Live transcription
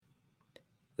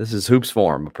This is Hoops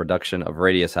Forum, a production of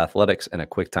Radius Athletics and a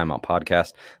Quick Timeout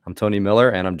podcast. I'm Tony Miller,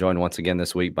 and I'm joined once again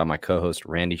this week by my co-host,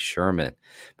 Randy Sherman.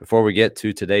 Before we get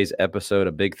to today's episode,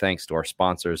 a big thanks to our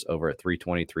sponsors over at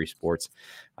 323 Sports.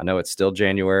 I know it's still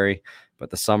January,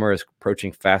 but the summer is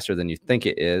approaching faster than you think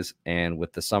it is, and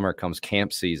with the summer comes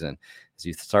camp season. As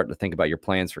you start to think about your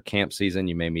plans for camp season,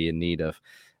 you may be in need of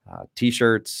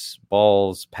T-shirts,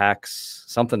 balls, packs,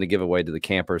 something to give away to the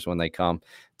campers when they come.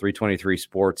 323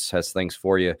 Sports has things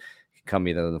for you. It can come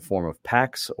either in the form of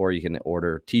packs, or you can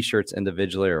order T-shirts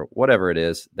individually, or whatever it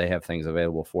is. They have things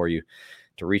available for you.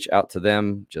 To reach out to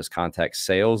them, just contact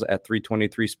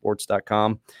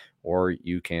sales@323sports.com, or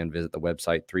you can visit the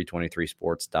website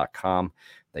 323sports.com.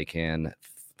 They can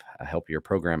help your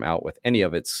program out with any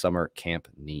of its summer camp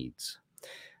needs.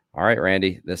 All right,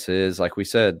 Randy, this is, like we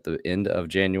said, the end of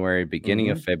January, beginning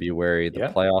of February. The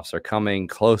playoffs are coming.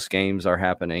 Close games are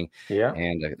happening.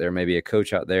 And there may be a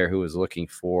coach out there who is looking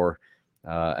for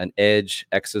an edge,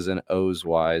 X's and O's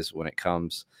wise, when it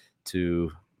comes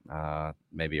to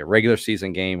maybe a regular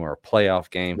season game or a playoff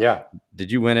game. Did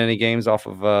you win any games off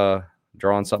of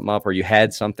drawing something up, or you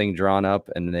had something drawn up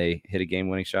and they hit a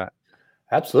game-winning shot?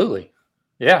 Absolutely.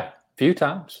 Yeah, a few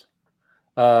times.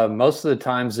 Most of the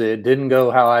times it didn't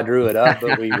go how I drew it up,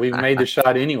 but we made the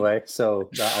shot anyway. So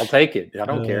I'll take it. I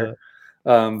don't care.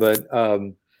 One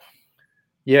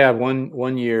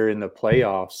year in the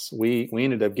playoffs, we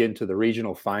ended up getting to the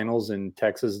regional finals in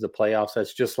Texas, the playoffs.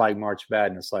 That's just like March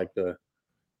Madness. Like the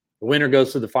winner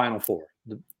goes to the Final Four.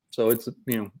 So it's,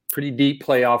 pretty deep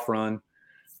playoff run.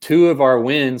 Two of our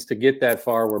wins to get that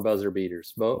far were buzzer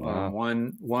beaters.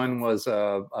 One was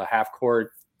a half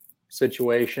court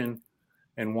situation,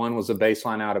 and one was a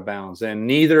baseline out of bounds. And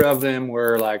neither of them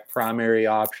were like primary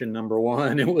option number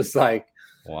one. It was like,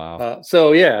 wow.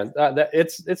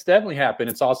 It's definitely happened.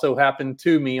 It's also happened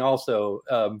to me also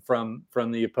from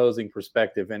the opposing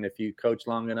perspective. And if you coach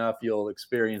long enough, you'll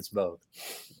experience both.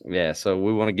 Yeah. So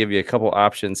we want to give you a couple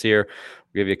options here.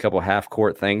 We'll give you a couple half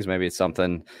court things. Maybe it's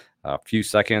something a few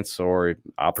seconds or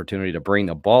opportunity to bring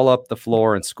the ball up the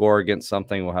floor and score against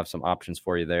something. We'll have some options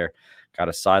for you there. Got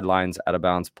a sidelines out of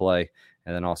bounds play,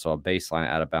 and then also a baseline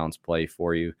out of bounds play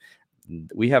for you.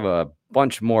 We have a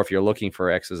bunch more if you're looking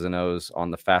for X's and O's on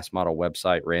the Fast Model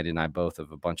website. Randy and I both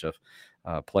have a bunch of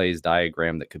plays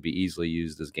diagram that could be easily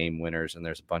used as game winners, and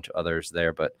there's a bunch of others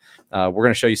there. But we're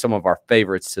going to show you some of our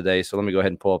favorites today. So let me go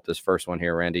ahead and pull up this first one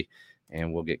here, Randy,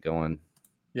 and we'll get going.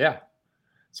 Yeah.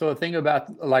 So the thing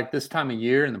about like this time of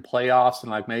year in the playoffs,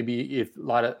 and like maybe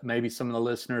some of the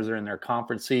listeners are in their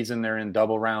conference season, they're in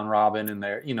double round robin, and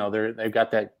they've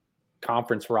got that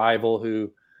conference rival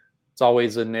who it's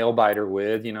always a nail biter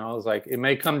with. It's like it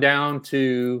may come down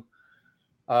to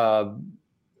a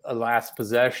last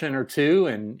possession or two,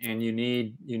 and you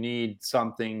need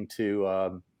something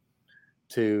to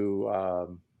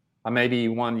maybe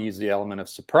you want to use the element of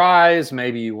surprise.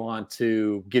 Maybe you want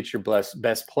to get your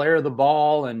best player the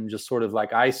ball and just sort of like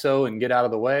ISO and get out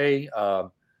of the way.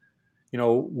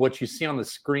 What you see on the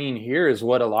screen here is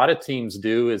what a lot of teams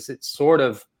do. Is it's sort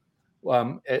of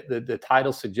the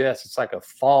title suggests it's like a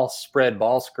false spread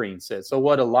ball screen set. So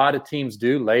what a lot of teams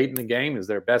do late in the game is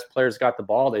their best players got the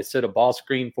ball. They set a ball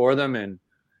screen for them and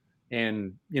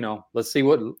let's see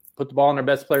put the ball in their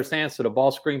best player's hands, set a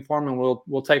ball screen for them, and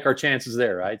we'll take our chances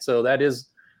there, right? So that is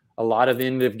a lot of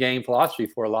end of game philosophy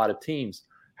for a lot of teams.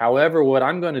 However, what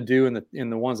I'm going to do in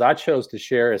the ones I chose to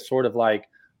share is sort of like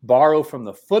borrow from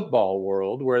the football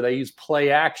world where they use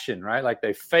play action, right? Like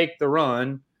they fake the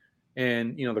run,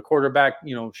 and the quarterback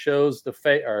shows the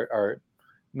fake or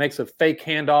makes a fake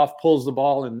handoff, pulls the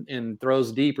ball and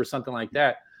throws deep or something like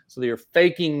that. So you're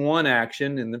faking one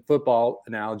action in the football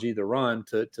analogy, the run,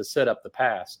 to set up the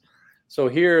pass. So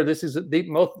here, this is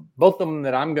both of them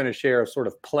that I'm going to share are sort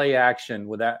of play action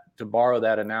with that, to borrow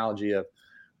that analogy of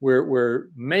we're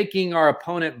making our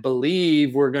opponent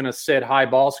believe we're going to set high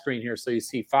ball screen here. So you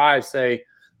see five say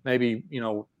maybe,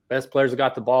 best players have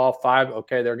got the ball. Five,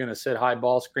 okay, they're going to set high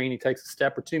ball screen. He takes a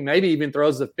step or two, maybe even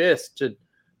throws the fist to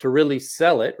really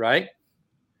sell it, right?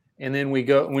 And then we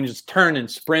just turn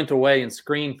and sprint away and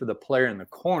screen for the player in the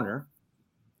corner.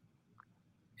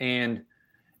 And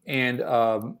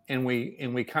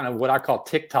we kind of what I call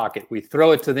TikTok it. We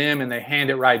throw it to them and they hand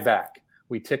it right back.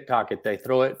 We TikTok it.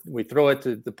 We throw it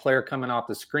to the player coming off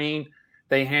the screen.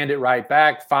 They hand it right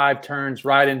back. Five turns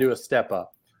right into a step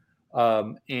up.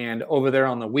 And over there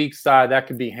on the weak side, that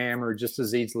could be hammered just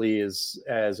as easily as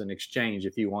an exchange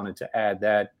if you wanted to add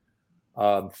that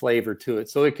flavor to it.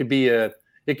 So it could be a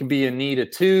need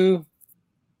of two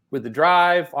with the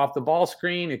drive off the ball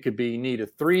screen. It could be need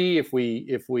of three if we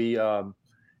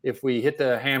hit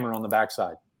the hammer on the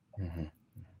backside. Mm-hmm.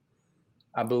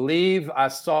 I believe I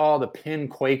saw the Penn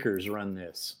Quakers run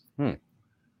this,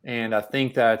 and I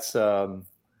think that's the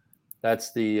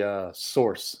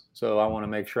source. So I want to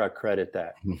make sure I credit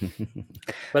that.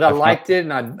 But I liked it,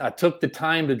 and I took the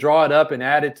time to draw it up and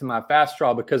add it to my fast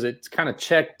draw because it's kind of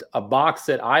checked a box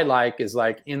that I like. Is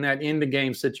like in that end of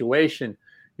game situation,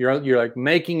 you're like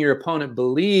making your opponent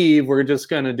believe we're just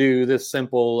going to do this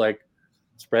simple like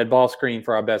spread ball screen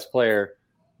for our best player,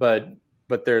 but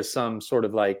there's some sort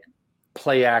of like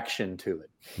play action to it.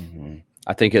 Mm-hmm.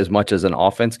 I think as much as an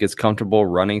offense gets comfortable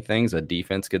running things, a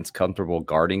defense gets comfortable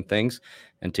guarding things.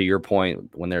 And to your point,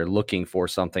 when they're looking for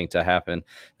something to happen,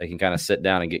 they can kind of sit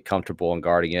down and get comfortable in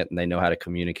guarding it, and they know how to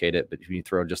communicate it. But if you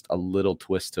throw just a little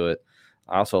twist to it,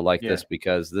 I also like this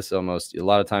because this almost a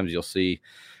lot of times you'll see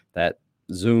that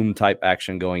zoom type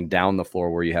action going down the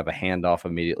floor where you have a handoff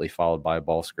immediately followed by a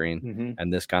ball screen.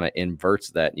 And this kind of inverts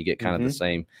that. And you get kind of the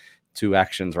same two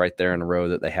actions right there in a row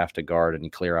that they have to guard, and you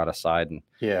clear out a side. And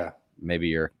maybe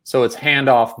you're so it's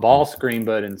handoff ball screen,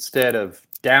 but instead of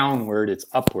downward, it's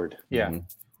upward. And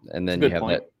then you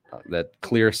have that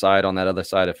clear side on that other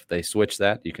side. If they switch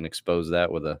that, you can expose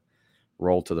that with a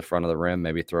roll to the front of the rim,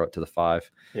 maybe throw it to the 5.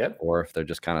 Or if they're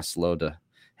just kind of slow to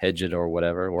hedge it or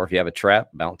whatever, or if you have a trap,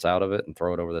 bounce out of it and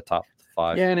throw it over the top of the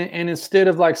 5. And instead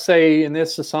of like, say, in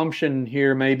this assumption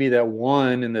here, maybe that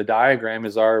 1 in the diagram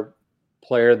is our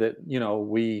player that, you know,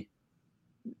 we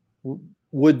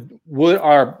would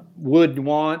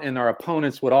want, and our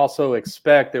opponents would also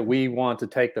expect that we want to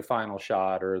take the final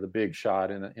shot or the big shot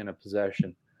in a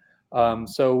possession.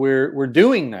 So we're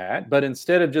doing that, but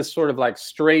instead of just sort of like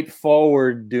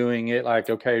straightforward doing it,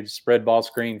 like, okay, just spread ball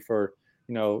screen for,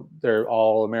 you know, they're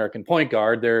all American point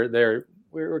guard. We're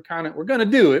going to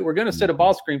do it. We're going to set a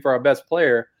ball screen for our best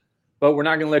player, but we're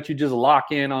not going to let you just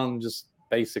lock in on just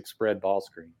basic spread ball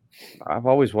screen. I've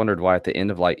always wondered why at the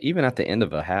end of even at the end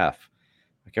of a half,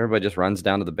 like everybody just runs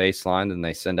down to the baseline and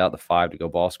they send out the 5 to go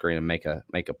ball screen and make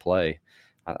a play.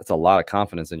 That's a lot of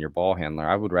confidence in your ball handler.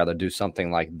 I would rather do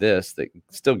something like this that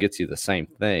still gets you the same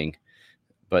thing,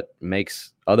 but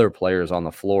makes other players on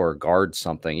the floor guard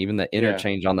something. Even the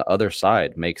interchange on the other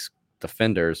side makes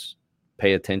defenders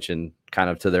pay attention kind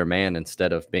of to their man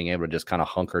instead of being able to just kind of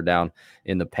hunker down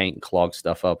in the paint and clog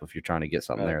stuff up if you're trying to get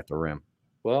something there at the rim.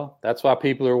 Well, that's why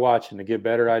people are watching, to get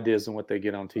better ideas than what they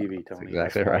get on TV, Tony.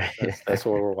 That's exactly right. That's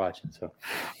what we're watching. So,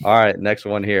 all right, next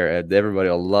one here. Everybody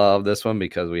will love this one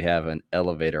because we have an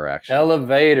elevator action.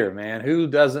 Elevator, man. Who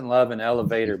doesn't love an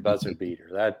elevator buzzer beater?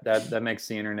 That makes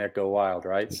the internet go wild,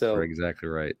 right? So you're exactly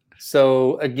right.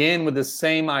 So again, with the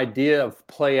same idea of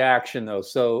play action, though.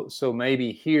 So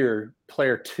maybe here,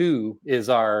 player 2 is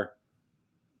our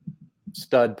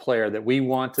stud player that we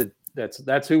want to.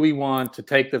 That's who we want to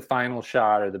take the final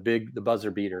shot or the buzzer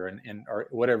beater and or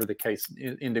whatever the case,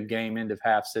 end of game, end of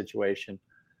half situation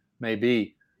may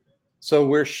be. So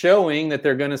we're showing that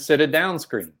they're going to sit a down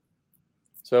screen.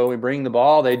 So we bring the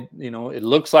ball. It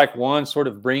looks like 1 sort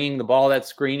of bringing the ball, that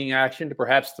screening action, to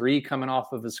perhaps 3 coming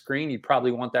off of a screen. You'd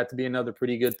probably want that to be another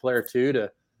pretty good player too,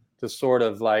 to sort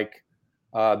of like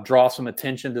draw some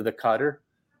attention to the cutter.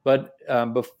 But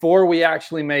before we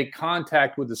actually make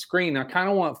contact with the screen, I kind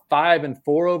of want 5 and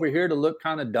 4 over here to look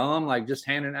kind of dumb, like just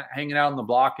hanging out on the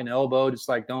block and elbow, just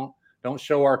like don't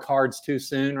show our cards too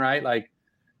soon, right? Like,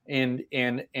 and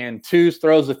 2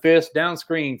 throws a fist down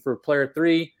screen for player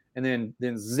 3, and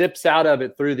then zips out of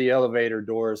it through the elevator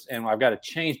doors, and I've got to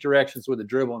change directions with the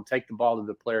dribble and take the ball to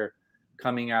the player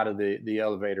coming out of the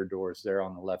elevator doors there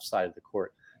on the left side of the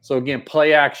court. So again,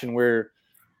 play action, we're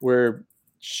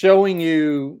showing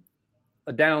you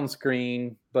a down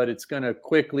screen, but it's going to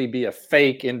quickly be a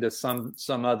fake into some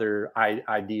other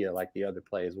idea like the other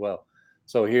play as well.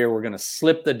 So here we're going to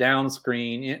slip the down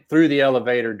screen through the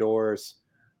elevator doors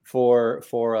for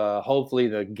hopefully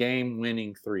the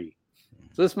game-winning 3.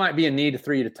 So this might be a need a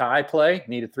 3 to tie play.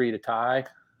 Need a 3 to tie.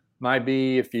 Might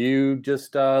be if you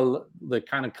just the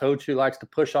kind of coach who likes to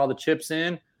push all the chips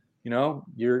in. You know,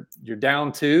 you're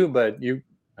down 2, but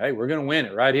hey, we're going to win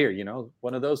it right here. You know,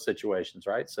 one of those situations,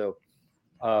 right? So,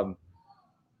 there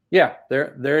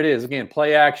it is. Again,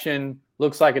 play action,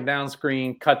 looks like a down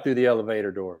screen, cut through the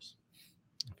elevator doors.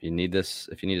 If you need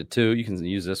a 2, you can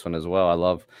use this one as well. I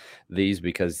love these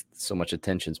because so much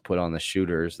attention's put on the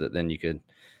shooters that then you could,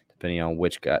 depending on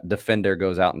which defender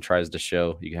goes out and tries to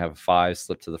show, you can have a 5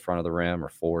 slip to the front of the rim or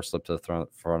 4 slip to the front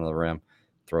of the rim,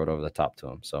 throw it over the top to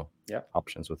them. So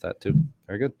options with that too.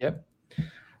 Very good. Yep.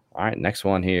 All right, next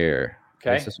one here.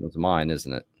 Okay. This one's mine,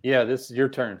 isn't it? Yeah, this is your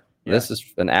turn. Yeah. This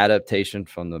is an adaptation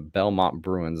from the Belmont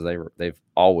Bruins. They've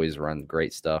always run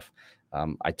great stuff.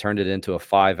 I turned it into a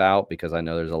 5 out because I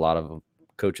know there's a lot of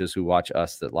coaches who watch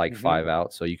us that like 5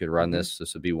 out. So you could run this.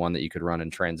 This would be one that you could run in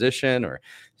transition, or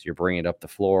so you're bringing it up the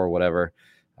floor or whatever.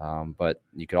 But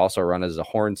you could also run it as a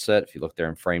horn set. If you look there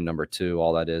in frame number 2,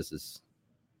 all that is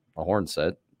a horn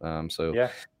set.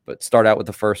 But start out with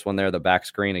the first one there, the back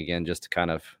screen, again, just to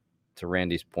kind of, to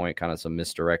Randy's point, kind of some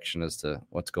misdirection as to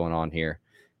what's going on here.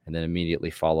 And then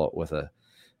immediately follow it with a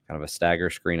kind of a stagger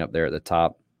screen up there at the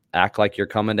top. Act like you're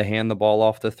coming to hand the ball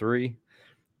off the 3.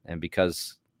 And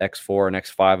because X4 and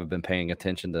X5 have been paying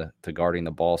attention to guarding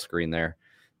the ball screen there,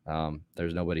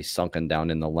 there's nobody sunken down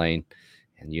in the lane,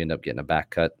 and you end up getting a back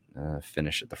cut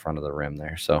finish at the front of the rim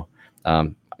there. So,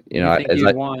 do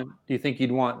you think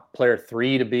you'd want player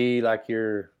 3 to be like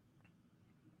your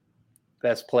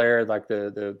best player, like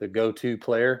the go-to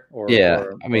player, or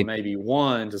maybe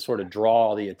 1 to sort of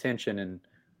draw the attention? And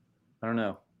I don't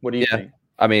know. What do you think?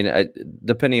 I mean,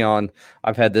 depending on,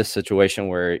 I've had this situation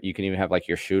where you can even have like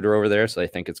your shooter over there, so they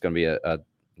think it's going to be a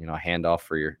handoff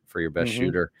for your best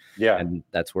shooter. Yeah, and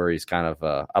that's where he's kind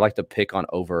of. I like to pick on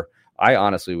over. I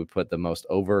honestly would put the most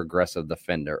over-aggressive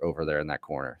defender over there in that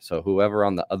corner. So whoever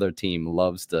on the other team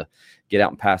loves to get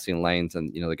out in passing lanes,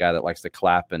 and the guy that likes to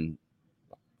clap in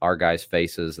our guys'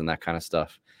 faces and that kind of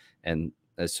stuff. And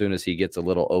as soon as he gets a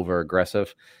little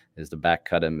over-aggressive, is to back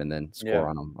cut him and then score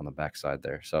on him on the backside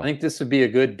there. So I think this would be a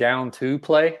good down 2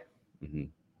 play. Mm-hmm.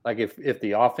 Like if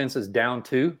the offense is down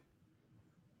 2,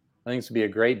 I think this would be a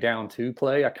great down 2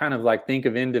 play. I kind of like think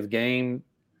of end of game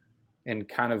and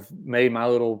kind of made my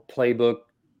little playbook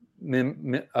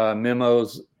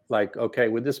memos like, okay,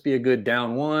 would this be a good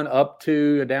down 1, up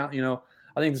 2, a down,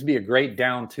 I think this would be a great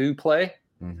down 2 play.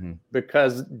 Mm-hmm.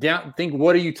 Because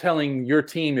what are you telling your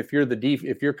team if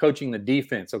you're coaching the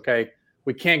defense? Okay,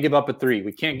 we can't give up a 3.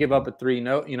 We can't give up a 3.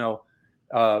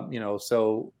 No,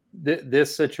 so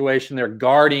this situation, they're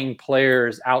guarding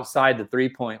players outside the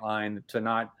 3-point line to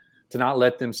not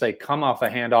let them say, come off a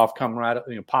handoff, come right,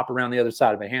 pop around the other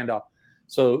side of a handoff.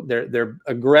 So they're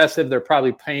aggressive. They're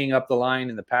probably paying up the line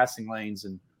in the passing lanes,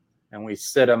 and we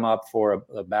set them up for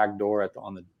a back door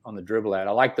on the dribble at.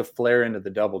 I like the flare into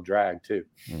the double drag too.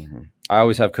 Mm-hmm. I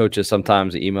always have coaches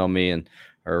sometimes email me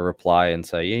or reply and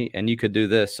say, hey, and you could do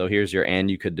this. So here's and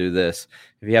you could do this.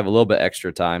 If you have a little bit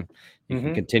extra time, you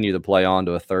can continue to play on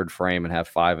to a third frame and have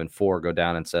 5 and 4 go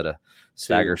down and set a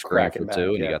stagger screen for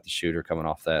 2, and you got the shooter coming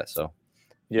off that. So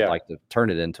if like to turn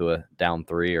it into a down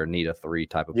 3 or need a 3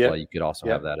 type of play, you could also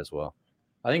have that as well.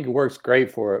 I think it works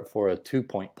great for a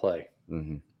 2-point play.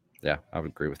 Mm-hmm. Yeah, I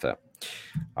would agree with that.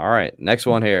 All right, next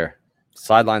one here.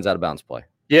 Sidelines out of bounds play.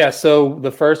 Yeah, so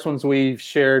the first ones we've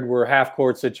shared were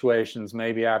half-court situations,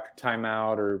 maybe after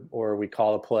timeout or we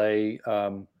call a play.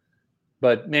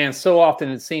 But, man, so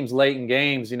often it seems late in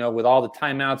games, with all the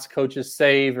timeouts coaches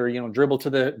save or, dribble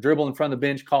in front of the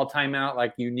bench, call timeout,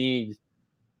 like you need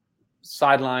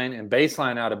sideline and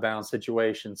baseline out of bounds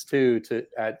situations too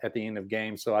at the end of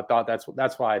games. So I thought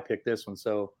that's why I picked this one.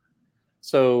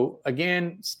 So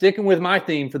again, sticking with my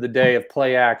theme for the day of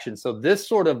play action. So this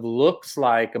sort of looks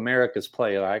like America's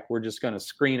play. Like we're just going to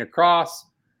screen across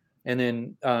and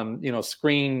then,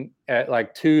 screen at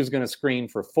like 2 is going to screen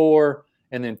for 4.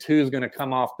 And then 2 is going to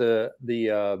come off the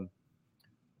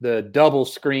double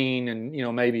screen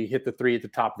and, maybe hit the 3 at the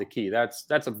top of the key. That's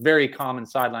a very common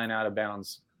sideline out of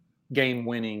bounds game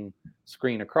winning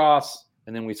screen across.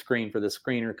 And then we screen for the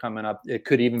screener coming up. It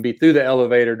could even be through the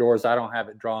elevator doors. I don't have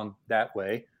it drawn that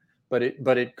way, but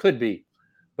it could be.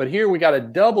 But here we got a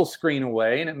double screen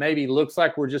away, and it maybe looks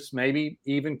like we're just maybe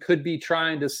even could be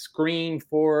trying to screen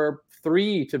for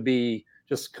 3 to be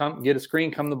just get a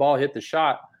screen, come the ball, hit the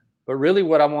shot. But really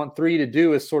what I want 3 to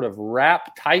do is sort of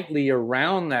wrap tightly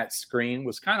around that screen. It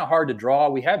was kind of hard to draw.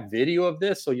 We have video of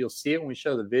this, so you'll see it when we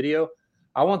show the video.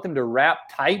 I want them to wrap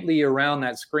tightly around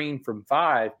that screen from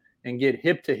 5 and get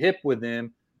hip to hip with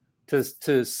them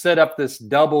to set up this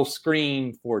double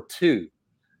screen for 2.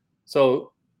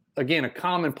 So again, a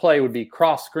common play would be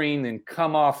cross screen, then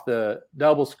come off the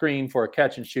double screen for a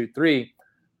catch and shoot 3.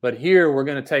 But here we're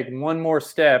going to take one more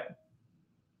step,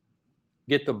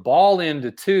 get the ball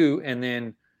into 2, and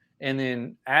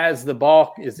then as the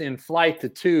ball is in flight to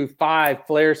 2, 5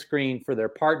 flare screen for their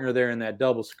partner there in that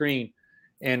double screen.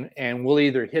 And we'll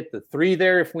either hit the 3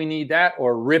 there if we need that,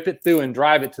 or rip it through and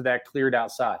drive it to that cleared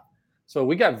outside. So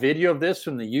we got video of this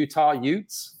from the Utah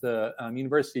Utes, the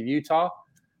University of Utah.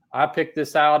 I picked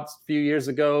this out a few years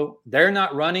ago. They're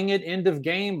not running it end of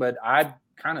game, but I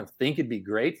kind of think it'd be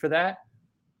great for that.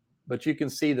 But you can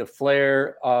see the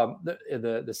flare.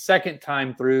 The second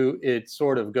time through, it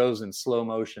sort of goes in slow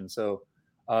motion. So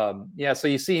so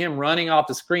you see him running off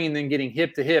the screen, then getting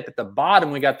hip to hip. At the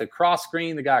bottom, we got the cross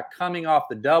screen, the guy coming off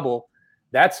the double.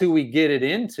 That's who we get it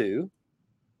into.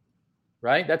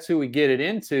 right? That's who we get it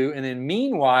into. And then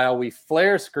meanwhile, we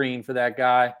flare screen for that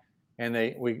guy, and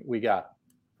we got him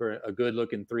for a good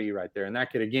looking 3 right there. And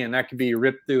that could be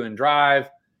rip through and drive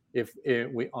if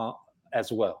we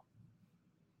as well.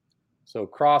 So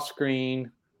cross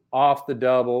screen, off the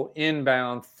double,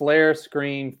 inbound, flare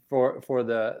screen for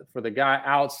the guy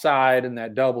outside in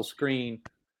that double screen,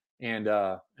 and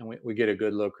we get a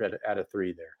good look at a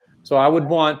 3 there. So I would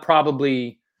want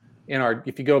probably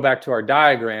if you go back to our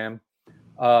diagram,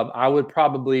 I would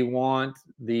probably want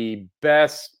the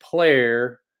best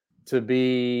player to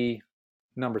be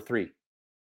number 3.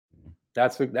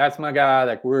 That's my guy.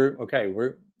 Like we're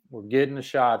getting a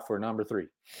shot for number 3.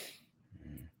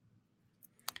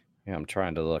 Yeah, I'm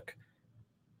trying to look.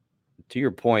 To your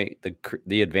point,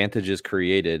 the advantage is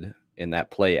created in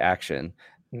that play action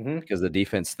because the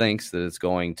defense thinks that it's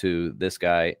going to this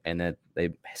guy, and then they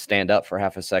stand up for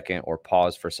half a second or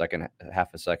pause for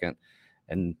half a second.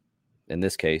 And in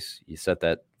this case, you set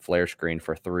that flare screen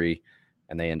for 3,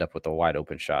 and they end up with a wide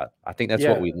open shot. I think that's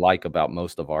what we like about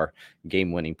most of our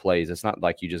game-winning plays. It's not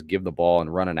like you just give the ball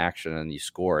and run an action and you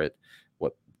score it.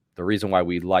 The reason why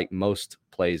we like most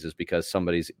plays is because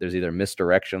there's either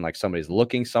misdirection, like somebody's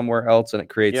looking somewhere else and it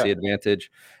creates the advantage,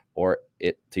 or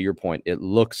to your point, it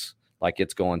looks like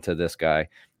it's going to this guy,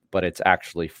 but it's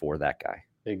actually for that guy.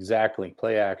 Exactly.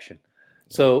 Play action.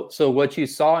 So what you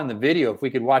saw in the video, if we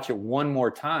could watch it one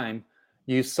more time,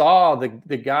 you saw the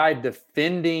guy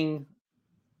defending.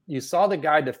 You saw the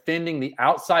guy defending the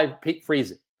outside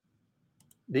freeze it.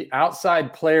 The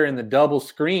outside player in the double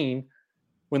screen.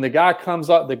 When the guy comes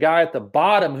up, the guy at the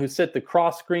bottom who set the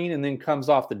cross screen and then comes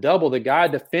off the double, the guy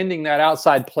defending that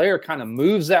outside player kind of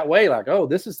moves that way, like, oh,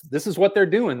 this is what they're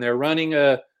doing. They're running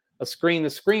a screen the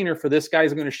screener for this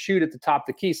guy's going to shoot at the top of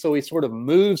the key. So he sort of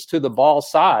moves to the ball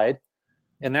side,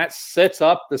 and that sets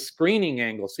up the screening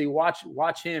angle. So you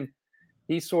watch him.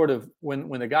 He sort of, when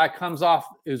the guy comes off,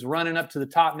 is running up to the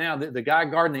top now, the guy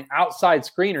guarding the outside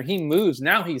screener, he moves.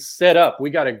 Now he's set up. We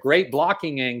got a great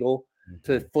blocking angle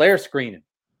to flare screen him.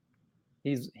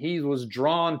 He was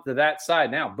drawn to that side.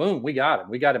 Now, boom, we got him.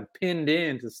 We got him pinned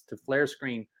in to flare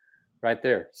screen right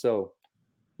there. So,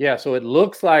 so it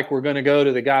looks like we're going to go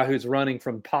to the guy who's running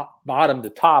from bottom to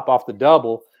top off the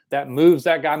double. That moves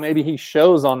that guy. Maybe he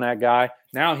shows on that guy.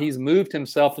 Now he's moved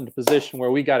himself into position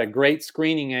where we got a great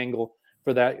screening angle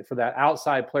for that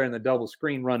outside player in the double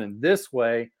screen running this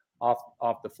way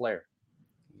off the flare.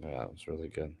 Yeah, that was really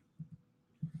good.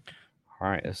 All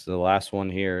right, this is the last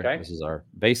one here. Okay. This is our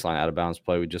baseline out of bounds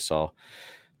play. We just saw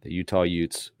the Utah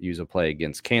Utes use a play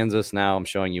against Kansas. Now I'm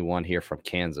showing you one here from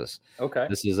Kansas. Okay.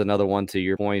 This is another one to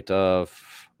your point of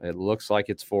it looks like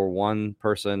it's for one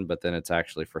person, but then it's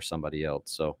actually for somebody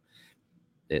else. So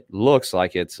it looks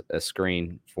like it's a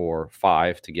screen for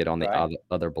 5 to get on the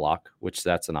other block, which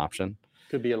that's an option.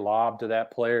 Could be a lob to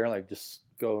that player, like just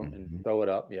go and throw it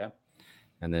up. Yeah.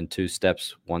 And then 2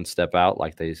 steps, 1 step out,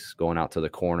 like he's going out to the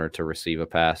corner to receive a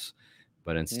pass.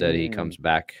 But instead he comes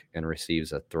back and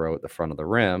receives a throw at the front of the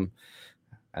rim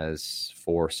as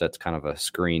 4 sets kind of a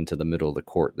screen to the middle of the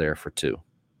court there for 2.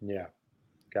 Yeah,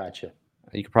 gotcha.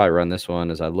 You could probably run this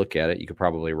one as I look at it. You could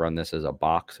probably run this as a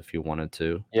box if you wanted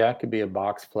to. Yeah, it could be a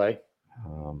box play.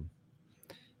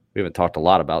 We haven't talked a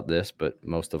lot about this, but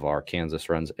most of our Kansas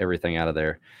runs everything out of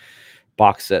their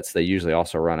box sets. They usually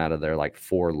also run out of their like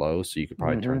 4 low, so you could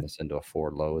probably turn this into a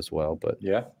 4 low as well. But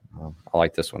I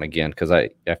like this one again because I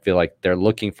feel like they're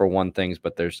looking for one things,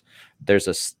 but there's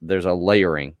a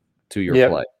layering to your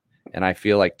play, and I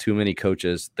feel like too many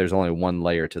coaches there's only one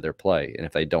layer to their play, and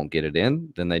if they don't get it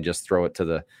in, then they just throw it to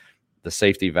the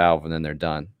safety valve and then they're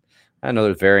done. I know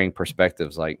there's varying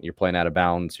perspectives. Like you're playing out of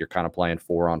bounds, you're kind of playing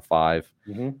 4 on 5.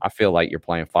 I feel like you're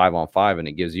playing 5 on 5, and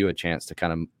it gives you a chance to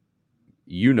kind of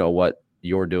what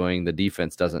you're doing. The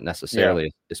defense doesn't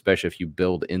necessarily, especially if you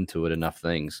build into it enough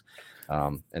things.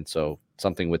 And so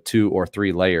something with 2 or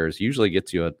 3 layers usually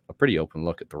gets you a pretty open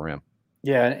look at the rim.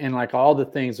 Yeah, and like all the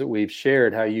things that we've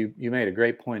shared, how you made a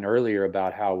great point earlier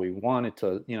about how we wanted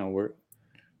to,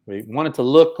 we want it to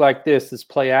look like this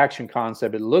play action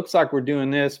concept. It looks like we're doing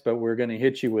this, but we're going to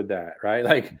hit you with that, right?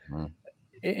 Like,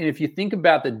 and if you think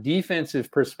about the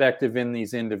defensive perspective in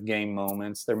these end of game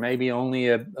moments, there may be only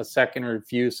a second or a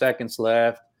few seconds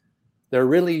left. They're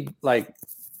really like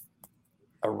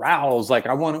aroused. Like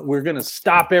we're going to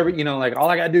stop like all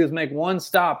I got to do is make one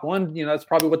stop. That's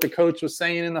probably what the coach was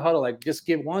saying in the huddle. Like just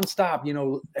get one stop,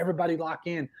 everybody lock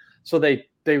in. So they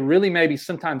really maybe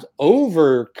sometimes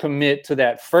over commit to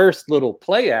that first little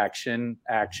play action,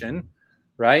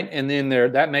 right? And then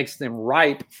that makes them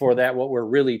ripe for that, what we're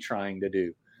really trying to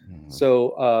do.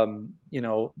 So,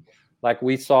 like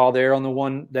we saw there on the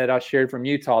one that I shared from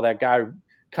Utah, that guy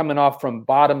coming off from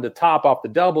bottom to top off the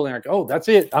double, and like, oh, that's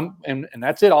it. And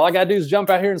that's it. All I got to do is jump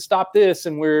out here and stop this,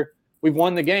 and we've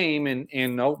won the game.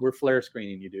 And no, we're flare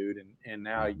screening you, dude. And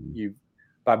now you,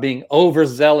 by being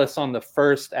overzealous on the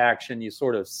first action, you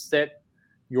sort of set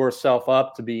yourself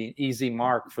up to be an easy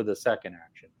mark for the second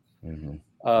action.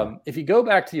 Mm-hmm. If you go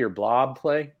back to your blob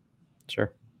play,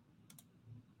 sure.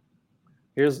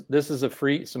 This is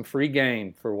some free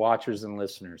game for watchers and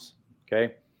listeners.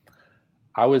 Okay.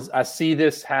 I see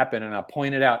this happen, and I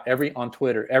point it out on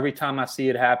Twitter every time I see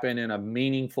it happen in a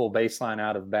meaningful baseline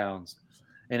out of bounds.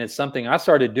 And it's something I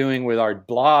started doing with our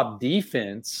blob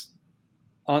defense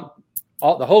on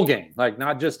the whole game, like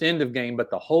not just end of game, but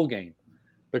the whole game,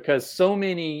 because so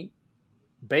many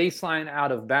baseline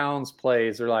out of bounds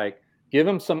plays are like, give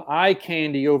them some eye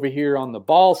candy over here on the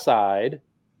ball side,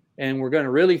 and we're going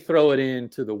to really throw it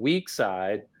into the weak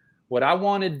side. What I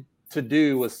wanted to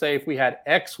do was, say if we had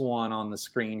X1 on the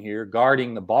screen here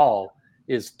guarding the ball,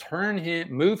 is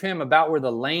move him about where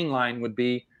the lane line would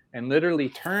be, and literally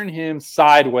turn him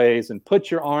sideways and put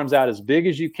your arms out as big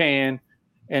as you can.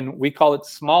 And we call it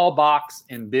small box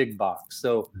and big box.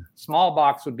 So small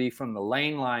box would be from the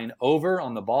lane line over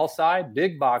on the ball side.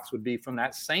 Big box would be from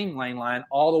that same lane line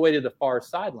all the way to the far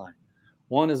sideline.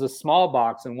 One is a small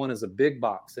box and one is a big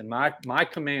box. And my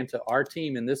command to our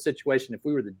team in this situation, if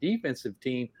we were the defensive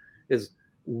team, is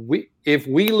if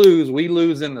we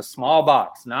lose in the small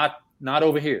box, not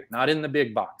over here, not in the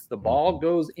big box. The ball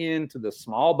goes into the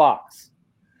small box.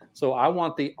 So I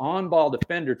want the on-ball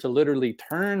defender to literally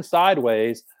turn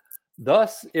sideways.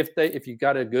 Thus, if you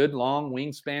got a good long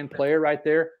wingspan player right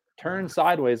there, turn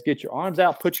sideways, get your arms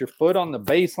out, put your foot on the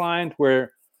baseline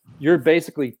where you're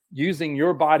basically using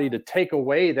your body to take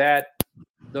away that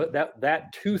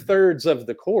 2/3 of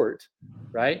the court,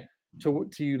 right?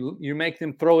 You make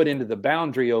them throw it into the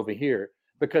boundary over here,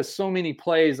 because so many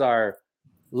plays are,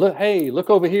 look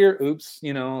over here, oops,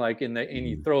 like and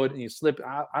you throw it and you slip.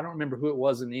 I don't remember who it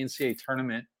was in the NCAA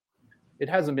tournament. It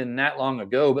hasn't been that long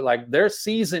ago, but like their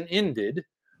season ended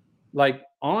like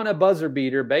on a buzzer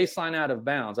beater, baseline out of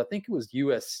bounds. I think it was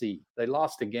USC. They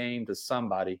lost a game to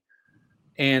somebody,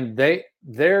 and their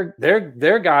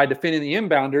guy defending the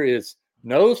inbounder is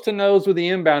nose to nose with the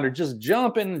inbounder, just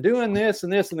jumping and doing this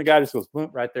and this, and the guy just goes boom,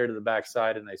 right there to the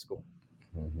backside, and they score.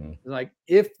 Mm-hmm. Like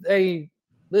if they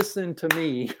listened to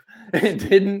me and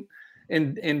didn't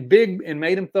and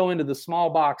made him throw into the small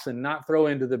box and not throw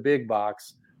into the big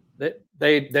box,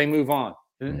 they move on.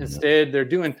 Mm-hmm. Instead, they're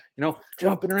doing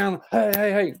jumping around.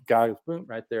 Hey, guys, boom,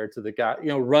 right there to the guy.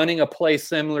 Running a play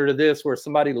similar to this where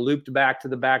somebody looped back to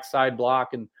the backside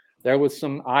block and there was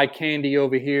some eye candy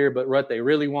over here, but what they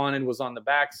really wanted was on the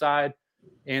backside.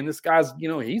 And this guy's,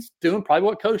 he's doing probably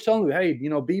what coach told him. Hey,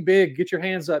 be big, get your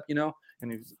hands up,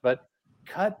 but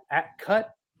cut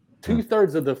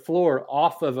 2/3 of the floor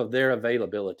off of their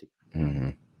availability,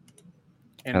 mm-hmm.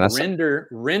 and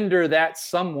render that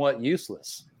somewhat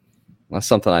useless. That's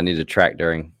something I need to track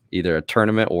during either a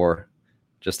tournament or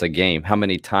just a game. How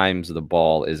many times the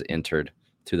ball is entered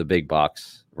to the big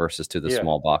box versus to the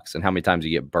small box, and how many times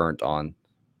you get burnt on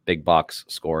big box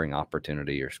scoring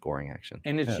opportunity or scoring action.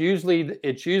 And it's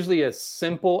usually as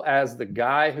simple as the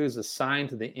guy who's assigned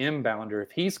to the inbounder. If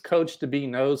he's coached to be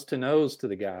nose to nose to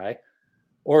the guy,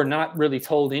 or not really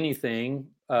told anything,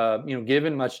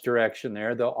 given much direction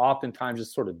there, they'll oftentimes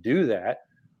just sort of do that.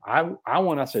 I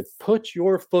want us to put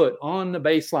your foot on the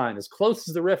baseline as close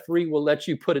as the referee will let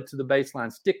you put it to the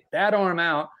baseline. Stick that arm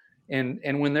out. And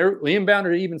when the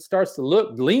inbounder even starts to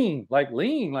lean,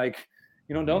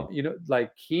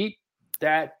 keep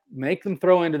that, make them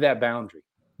throw into that boundary.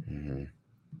 Mm-hmm.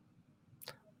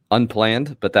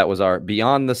 Unplanned, but that was our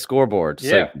Beyond the Scoreboard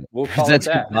segment. We'll call it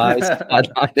that. By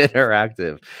Sideline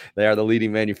Interactive. They are the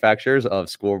leading manufacturers of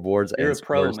scoreboards and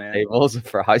scores tables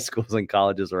for high schools and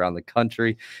colleges around the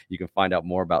country. You can find out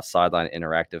more about Sideline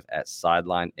Interactive at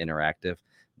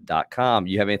sidelineinteractive.com.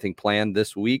 You have anything planned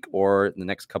this week or in the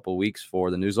next couple of weeks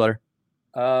for the newsletter?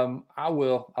 I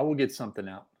will get something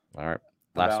out. All right.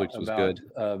 Last week's was good.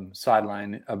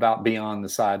 Sideline, about Beyond the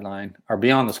Sideline, or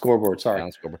Beyond the Scoreboard. Sorry.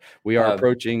 Beyond the Scoreboard. We are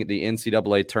approaching the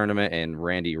NCAA tournament, and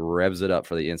Randy revs it up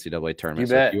for the NCAA tournament.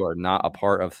 So if you are not a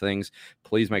part of things,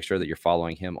 please make sure that you're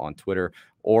following him on Twitter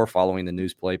or following the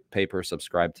newspaper.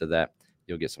 Subscribe to that.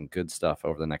 You'll get some good stuff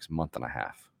over the next month and a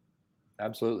half.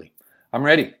 Absolutely. I'm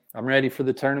ready. I'm ready for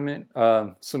the tournament.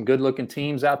 Some good-looking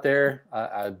teams out there.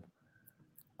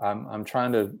 I'm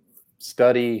trying to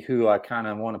study who I kind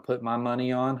of want to put my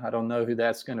money on. I don't know who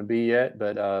that's going to be yet,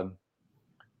 but I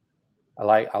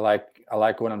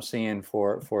like what I'm seeing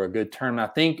for a good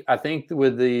tournament. I think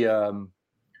with the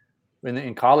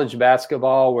in college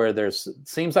basketball where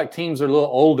seems like teams are a little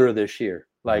older this year.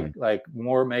 Like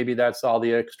more, maybe that's all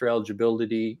the extra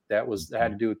eligibility that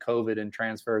had to do with COVID and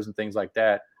transfers and things like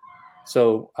that.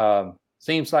 So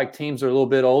seems like teams are a little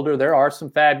bit older. There are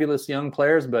some fabulous young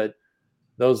players, but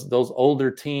those older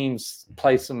teams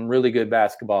play some really good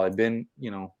basketball. They've been,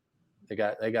 they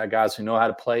got guys who know how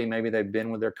to play. Maybe they've been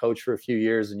with their coach for a few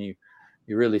years, and you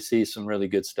really see some really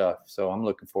good stuff. So I'm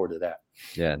looking forward to that.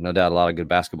 Yeah, no doubt, a lot of good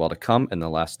basketball to come in the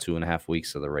last 2.5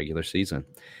 weeks of the regular season.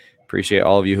 Appreciate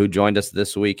all of you who joined us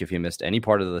this week. If you missed any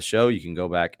part of the show, you can go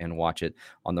back and watch it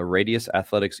on the Radius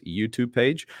Athletics YouTube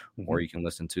page, or you can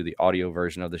listen to the audio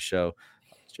version of the show.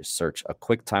 Just search A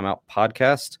Quick Timeout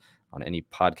Podcast on any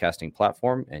podcasting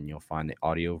platform, and you'll find the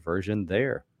audio version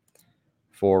there.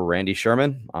 For Randy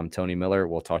Sherman, I'm Tony Miller.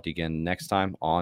 We'll talk to you again next time on